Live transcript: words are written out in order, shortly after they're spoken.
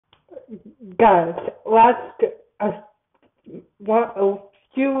Guys, a, a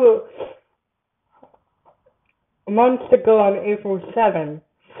few months ago on April 7th,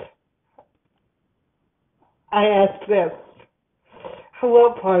 I asked this.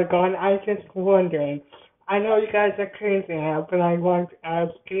 Hello, Plotagon. I just wondering. I know you guys are crazy now, but I want to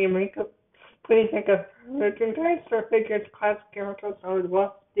ask, can you please make a merchandise for figures class characters? I would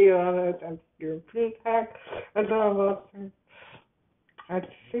love to see others and your feedback, as well as a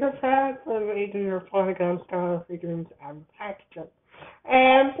figure pack for raising your Plotagon style figurines and packaging.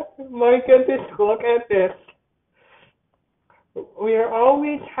 And my goodness, look at this. We are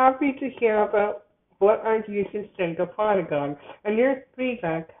always happy to hear about what our users think of Plotagon, and your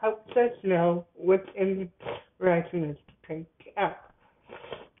feedback helps us know which interactions to take up.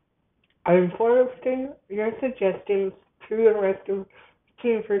 I'm forwarding your suggestions to the rest of the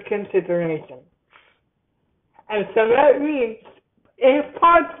team for consideration. And so that means, if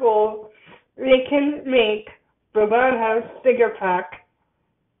possible, we can make the Bun House figure pack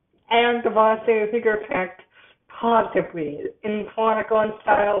and the Boston figure pack possibly in Plotagon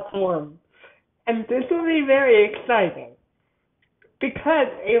style form. And this will be very exciting because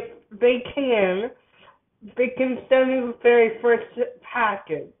if they can send me the very first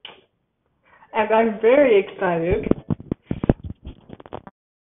package. And I'm very excited.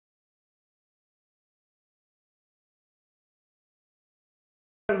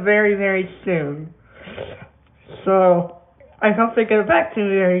 Very, very soon. So I hope they get back to me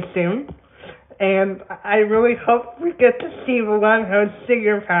very soon. And I really hope we get to see the Longhouse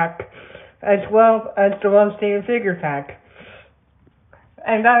figure pack as well as the Love State figure pack.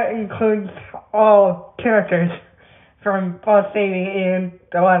 And that includes all characters from Paul Sadie and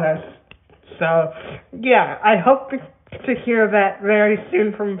Delana. So, yeah, I hope to hear that very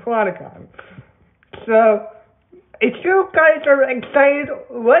soon from Plotagon. So, if you guys are excited,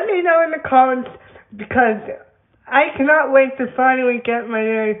 let me know in the comments because I cannot wait to finally get my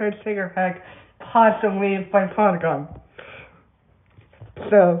very first figure pack, possibly by Plotagon.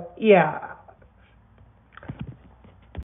 So, yeah,